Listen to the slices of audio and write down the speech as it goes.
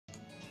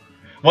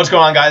What's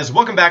going on, guys?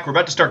 Welcome back. We're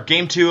about to start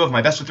game 2 of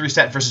my best of 3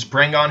 set versus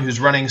Porengan, who's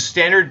running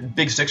standard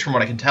Big 6 from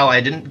what I can tell.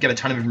 I didn't get a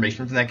ton of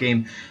information from that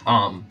game.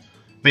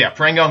 But yeah,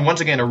 Porengan,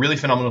 once again, a really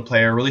phenomenal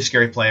player, really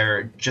scary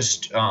player,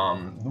 just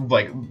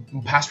like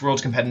past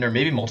Worlds competitor,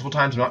 maybe multiple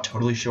times. I'm not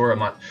totally sure. I'm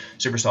not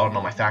super solid on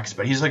all my facts,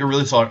 but he's like a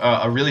really solid,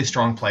 a really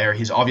strong player.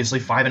 He's obviously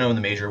 5-0 in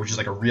the major, which is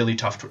like a really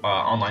tough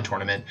online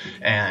tournament.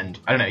 And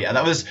I don't know, yeah,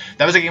 that was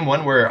a game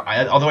 1 where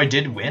although I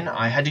did win,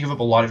 I had to give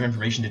up a lot of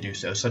information to do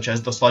so, such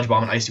as the Sludge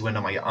Bomb and Icy Wind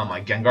on my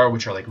Gengar,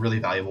 which are like really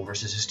valuable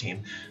versus his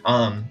team.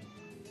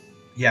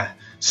 Yeah,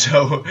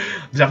 so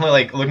I'm definitely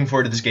like looking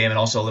forward to this game and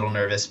also a little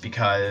nervous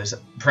because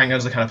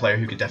Porengan's the kind of player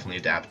who could definitely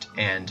adapt.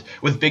 And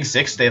with Big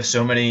 6, they have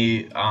so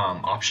many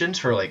options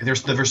for like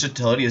the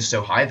versatility is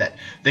so high that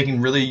they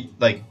can really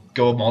like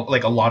go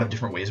like a lot of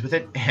different ways with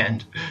it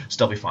and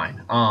still be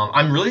fine.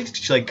 I'm really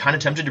like kind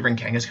of tempted to bring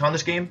Kangaskhan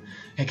this game,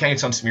 and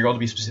Kangaskhan Smeargle to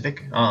be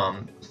specific.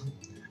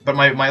 But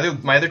my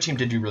other team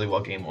did do really well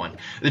game 1.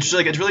 It's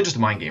really just a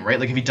mind game, right?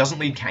 Like if he doesn't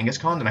lead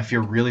Kangaskhan, then I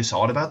feel really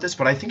solid about this.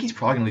 But I think he's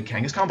probably gonna lead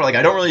Kangaskhan. But like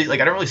I don't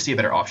really see a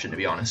better option, to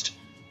be honest.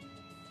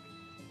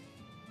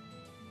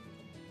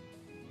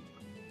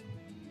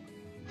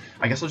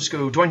 I guess I'll just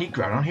go. Do I need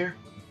Groudon here?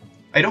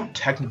 I don't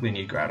technically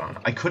need Groudon.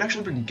 I could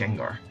actually bring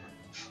Gengar.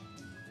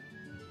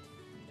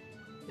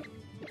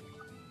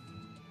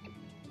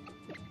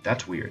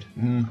 That's weird.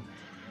 Okay,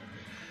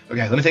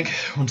 let me think.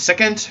 1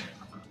 second.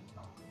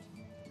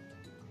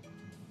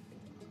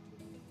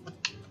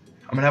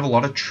 I'm going to have a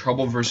lot of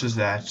trouble versus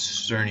that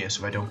Xerneas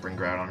if I don't bring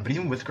Groudon. But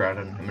even with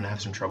Groudon, I'm going to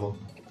have some trouble.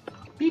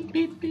 Beep,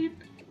 beep,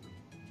 beep.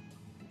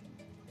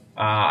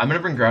 I'm going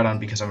to bring Groudon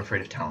because I'm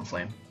afraid of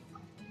Talonflame.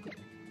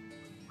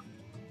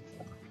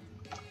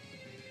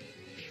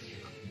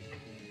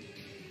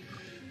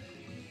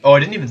 Oh, I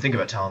didn't even think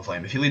about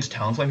Talonflame. If he leads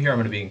Talonflame here, I'm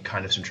going to be in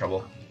kind of some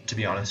trouble, to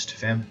be honest,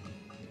 fam.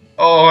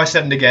 Oh, I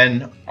said it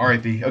again.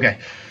 RIP. Okay.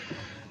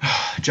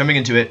 Jumping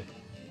into it.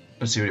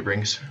 Let's see what it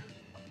brings.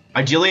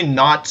 Ideally,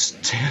 not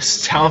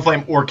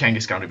Talonflame or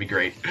Kangaskhan would be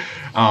great.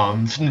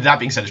 That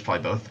being said, it's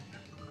probably both.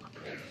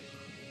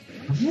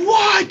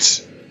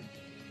 What?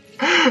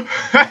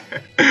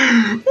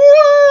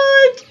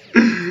 What?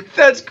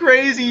 That's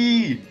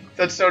crazy.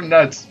 That's so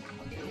nuts.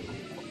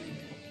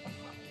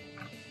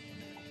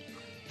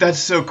 That's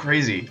so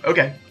crazy.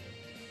 Okay.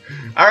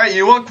 Alright,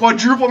 you want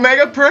quadruple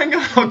Mega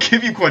Porengan? I'll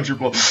give you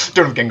quadruple.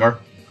 Don't have Gengar.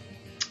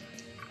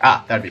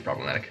 Ah, that'd be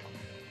problematic.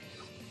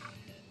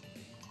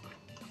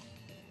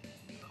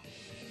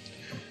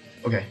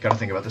 Okay, gotta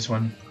think about this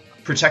one.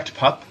 Protect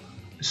Pup,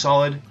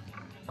 solid.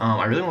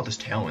 I really want this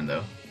Tailwind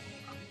though.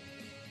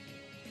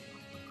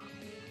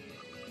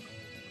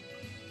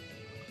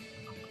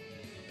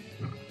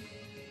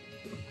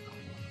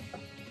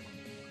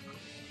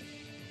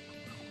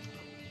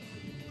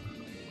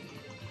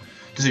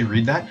 Does he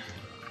read that?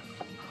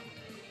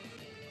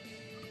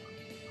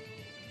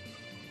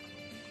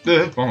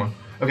 Wrong one.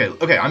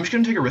 Okay, I'm just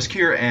gonna take a risk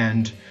here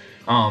and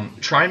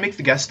try and make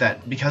the guess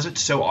that because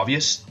it's so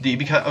obvious,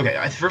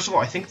 first of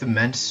all, I think the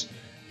Ments,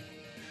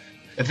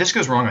 if this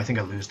goes wrong, I think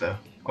I lose though.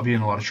 I'll be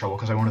in a lot of trouble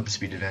because I won't have the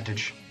speed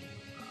advantage.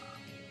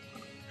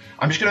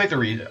 I'm just gonna make the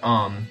read.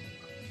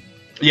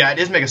 Yeah, it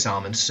is Mega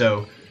Salamence,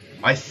 so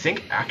I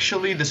think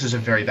actually this is a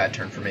very bad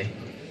turn for me.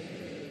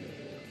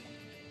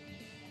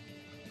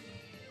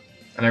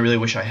 And I really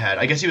wish I had.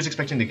 I guess he was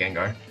expecting the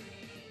Gengar.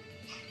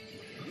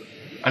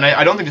 And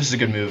I don't think this is a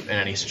good move in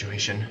any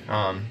situation.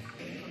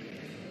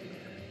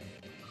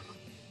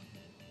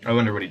 I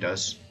wonder what he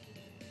does.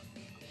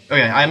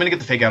 Okay, I'm going to get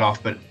the Fake Out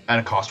off, but at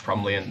a cost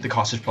probably, and the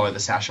cost is probably the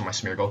Sash on my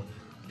Smeargle.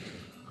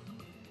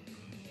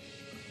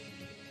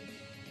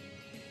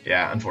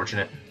 Yeah,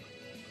 unfortunate.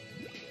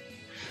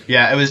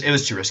 Yeah, it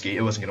was too risky.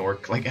 It wasn't going to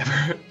work, like,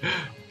 ever.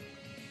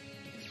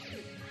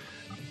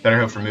 Better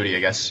hope for Moody,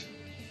 I guess.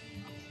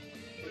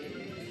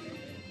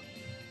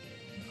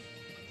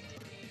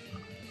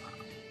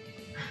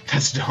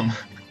 That's dumb.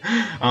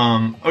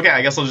 Okay,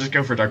 I guess I'll just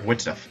go for Dark Void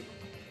stuff.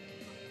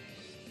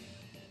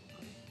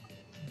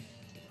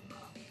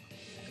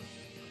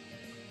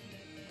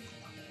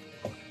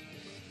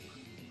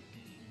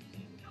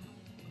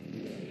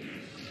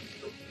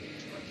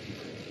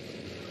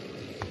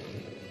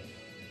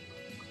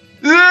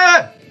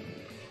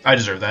 I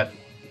deserve that.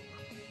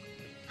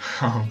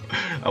 Oh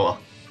well.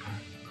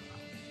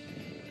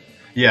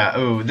 Yeah,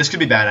 oh, this could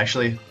be bad,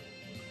 actually.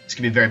 This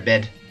could be very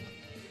bad.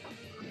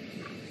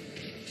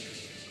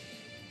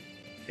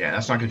 Yeah,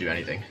 that's not going to do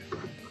anything.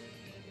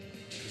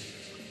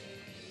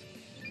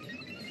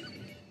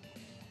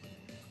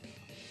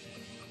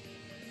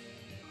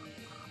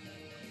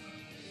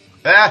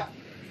 Ah!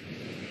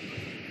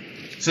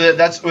 So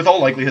that's, with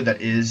all likelihood,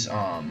 that is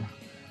a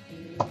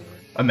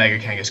Mega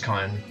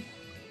Kangaskhan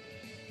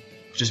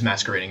just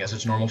masquerading as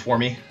its normal for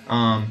me.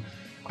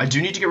 I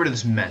do need to get rid of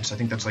this Ments. I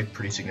think that's like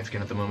pretty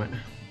significant at the moment.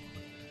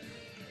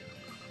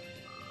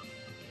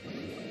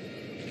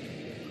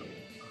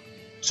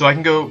 So I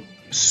can go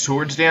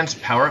Swords Dance,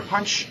 Power Up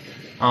Punch.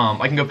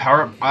 I can go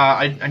Power Up.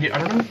 I don't know. I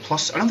don't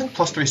think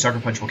 +3 Sucker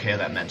Punch will KO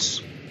that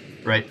Ments,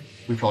 right?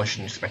 We probably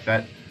shouldn't expect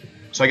that.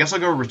 So I guess I'll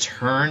go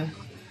return.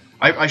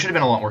 I should have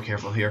been a lot more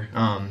careful here.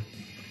 I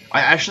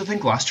actually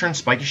think last turn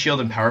Spiky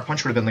Shield and Power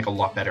Punch would have been like a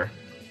lot better,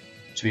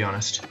 to be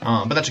honest.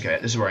 But that's okay.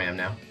 This is where I am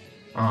now.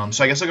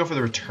 So I guess I'll go for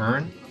the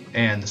return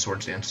and the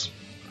Swords Dance.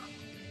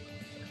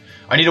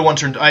 I need a one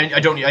turn.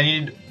 I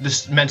need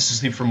this Mence to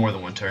sleep for more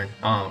than one turn,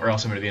 or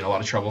else I'm going to be in a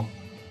lot of trouble.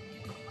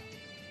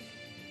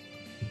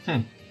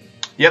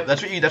 Yep,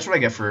 that's what I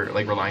get for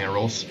like relying on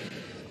rolls,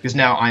 because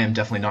now I am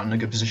definitely not in a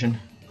good position.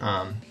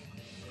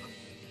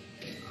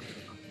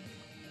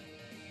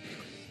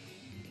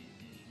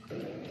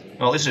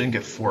 Well, at least I didn't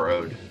get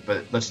 4-0'd,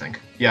 but let's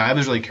think. Yeah, I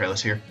was really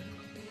careless here.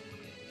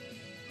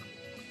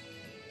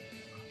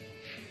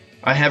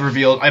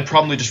 I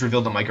probably just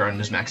revealed that my Garden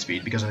is max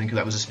speed, because I think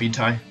that was a speed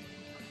tie.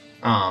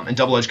 And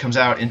Double Edge comes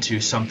out into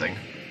something.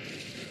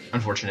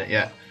 Unfortunate,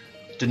 yeah.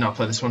 Did not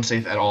play this one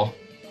safe at all.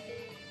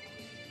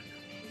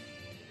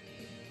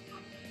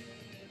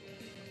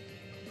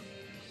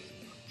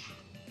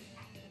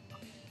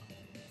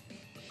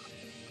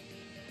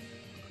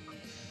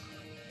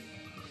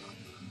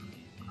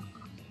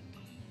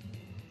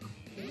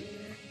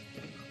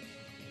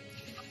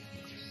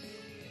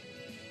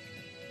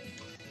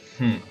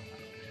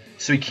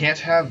 So he can't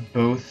have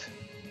both.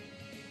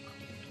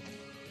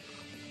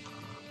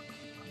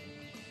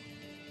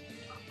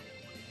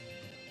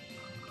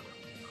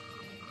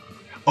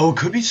 Oh, it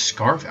could be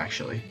Scarf,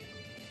 actually.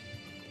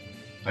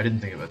 I didn't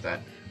think about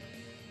that.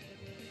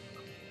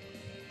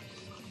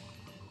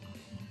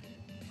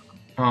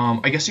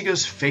 I guess he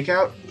goes Fake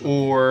Out,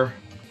 or...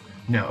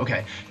 No,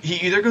 okay. He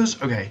either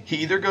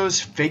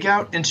goes Fake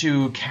Out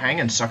into Kang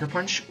and Sucker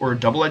Punch, or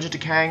Double Edge into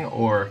Kang,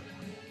 or...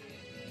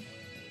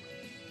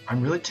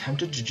 I'm really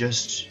tempted to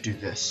just do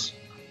this,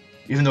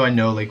 even though I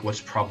know like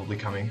what's probably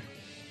coming.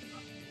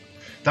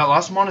 That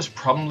last mon is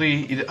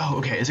probably either. Oh,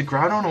 okay. Is it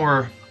Groudon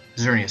or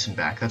Xerneas in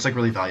back? That's like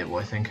really valuable,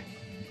 I think.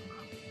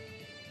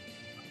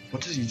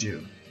 What does he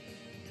do?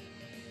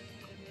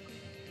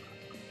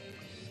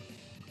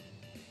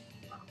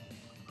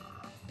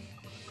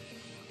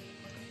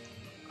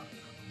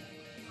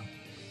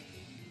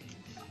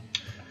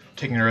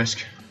 Taking a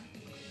risk.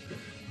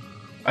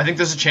 I think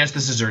there's a chance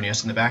this is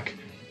Xerneas in the back.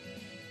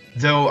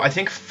 Though, I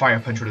think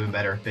Fire Punch would have been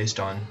better, based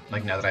on,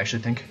 like, now that I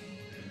actually think.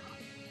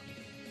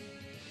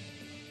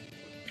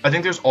 I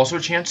think there's also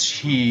a chance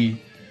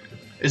he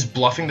is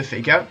bluffing the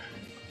Fake Out.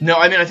 No,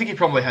 I mean, I think he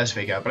probably has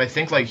Fake Out, but I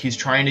think, like, he's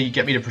trying to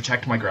get me to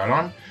protect my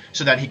Groudon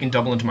so that he can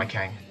double into my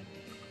Kang.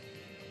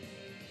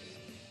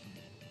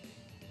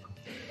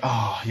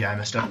 Oh, yeah, I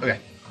messed up. Okay.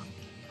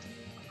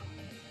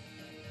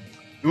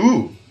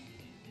 Ooh.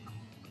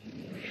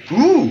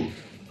 Ooh.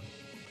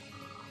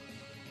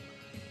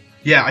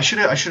 Yeah, I should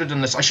have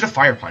done this. I should have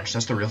Fire Punched.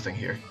 That's the real thing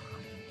here.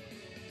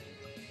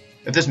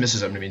 If this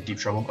misses, I'm going to be in deep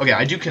trouble. Okay,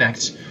 I do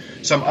connect.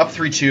 So I'm up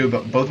 3-2,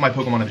 but both my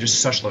Pokemon have just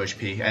such low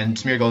HP, and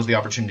Smeargle has the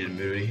opportunity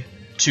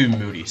to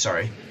Moody,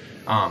 sorry.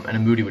 And a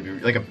Moody would be,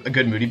 like, a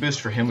good Moody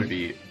boost for him would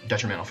be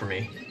detrimental for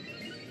me.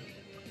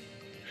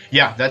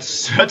 Yeah,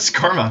 that's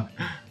karma.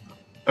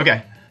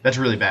 Okay, that's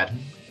really bad.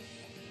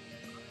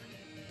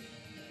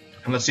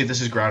 And let's see if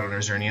this is Groudon or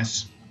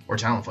Xerneas, or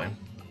Talonflame.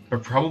 Or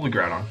probably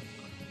Groudon.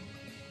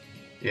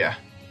 Yeah.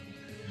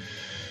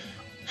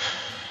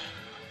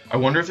 I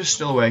wonder if there's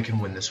still a way I can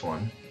win this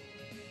one.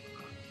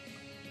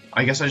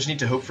 I guess I just need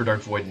to hope for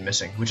Dark Void and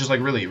missing, which is like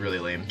really, really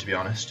lame, to be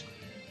honest.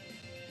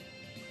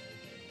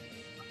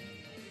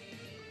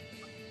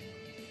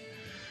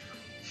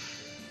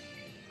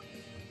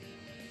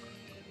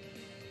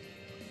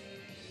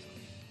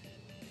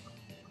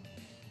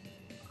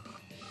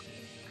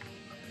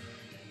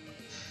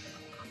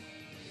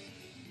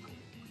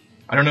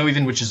 I don't know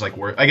even which is like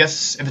worse. I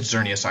guess if it's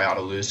Xerneas, I ought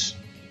to lose.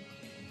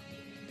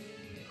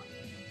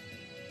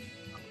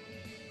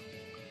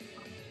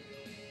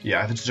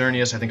 Yeah, if it's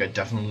Xerneas, I think I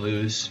definitely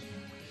lose.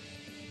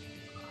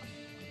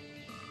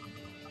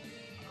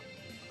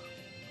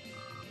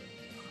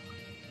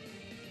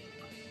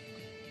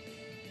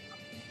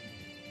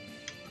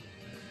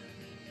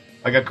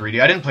 I got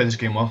greedy. I didn't play this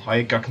game well.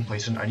 I got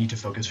complacent. I need to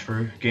focus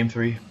for game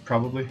 3,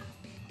 probably.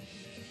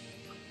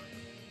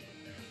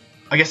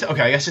 I guess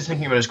it's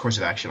thinking about his course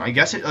of action. I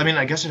guess it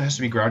has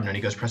to be Groudon, and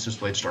he goes Precipice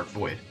Blade, Dark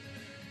Void.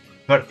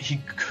 But he...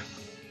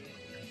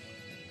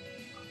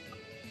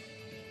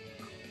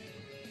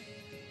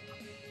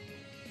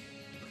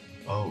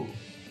 Oh.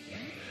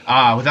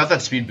 Without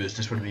that speed boost,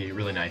 this would be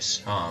really nice.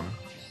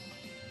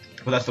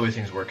 But that's the way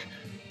things work.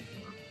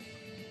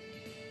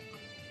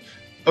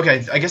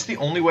 Okay, I guess the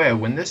only way I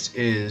win this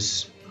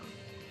is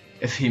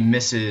if he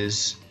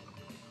misses...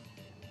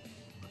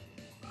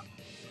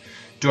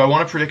 Do I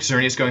want to predict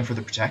Xerneas going for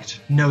the Protect?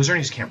 No,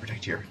 Xerneas can't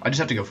Protect here. I just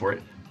have to go for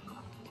it.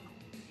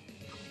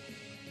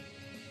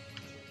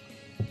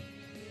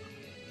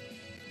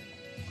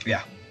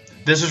 Yeah.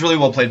 This is really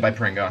well played by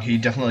Porengan. He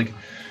definitely... like,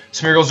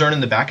 Smeargle Xern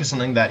in the back is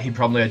something that he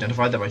probably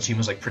identified that my team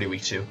was like pretty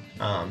weak to.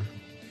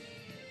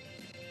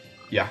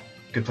 Yeah,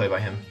 good play by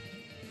him.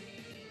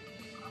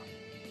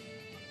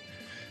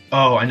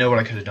 Oh, I know what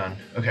I could have done.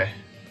 Okay,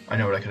 I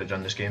know what I could have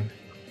done this game.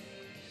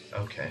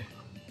 Okay.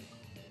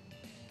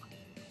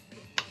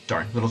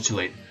 Darn, a little too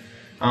late.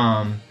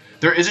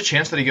 There is a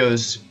chance that he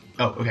goes...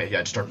 Oh, okay,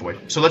 yeah, just Dark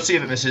Void. So let's see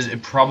if it misses.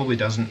 It probably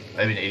doesn't.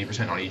 I mean,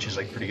 80% on each is,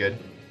 like, pretty good.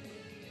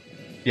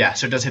 Yeah,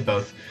 so it does hit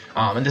both.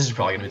 And this is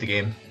probably going to be the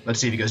game. Let's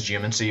see if he goes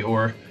Geomancy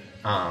or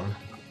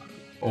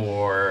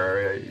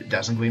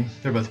Dazzling Gleam.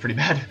 They're both pretty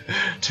bad,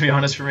 to be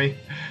honest, for me.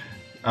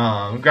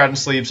 Groudon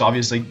sleeps,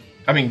 obviously.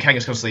 I mean,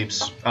 Kangaskhan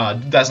sleeps.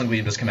 Dazzling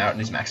Gleam does come out and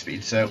he's max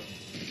speed, so...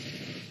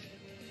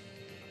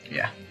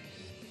 Yeah.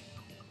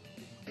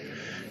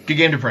 Good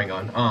game to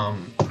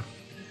Porengan.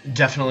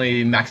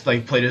 Definitely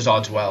played his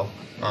odds well.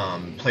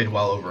 Played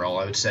well overall,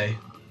 I would say.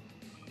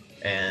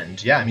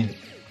 And yeah, I mean,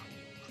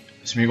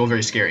 Smeargle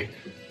very scary.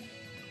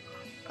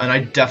 And I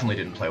definitely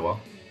didn't play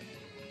well.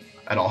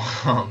 At all.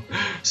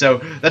 So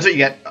that's what you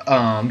get.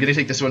 I'm going to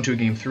take this one to a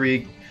game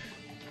 3.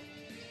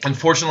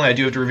 Unfortunately, I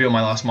do have to reveal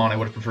my last mon. I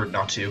would have preferred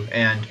not to.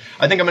 And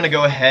I think I'm going to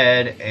go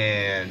ahead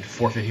and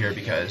forfeit here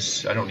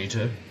because I don't need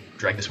to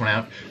drag this one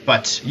out.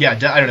 But yeah,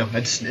 I don't know.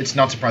 It's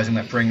not surprising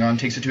that Porengan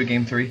takes it to a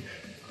game 3.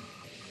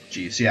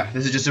 Jeez, yeah,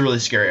 this is just a really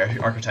scary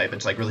archetype.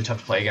 It's like really tough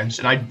to play against,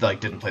 and I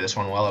didn't play this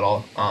one well at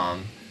all.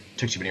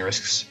 Took too many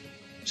risks.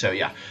 So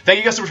yeah, thank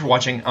you guys so much for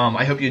watching.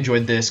 I hope you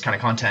enjoyed this kind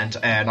of content,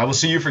 and I will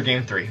see you for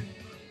game 3.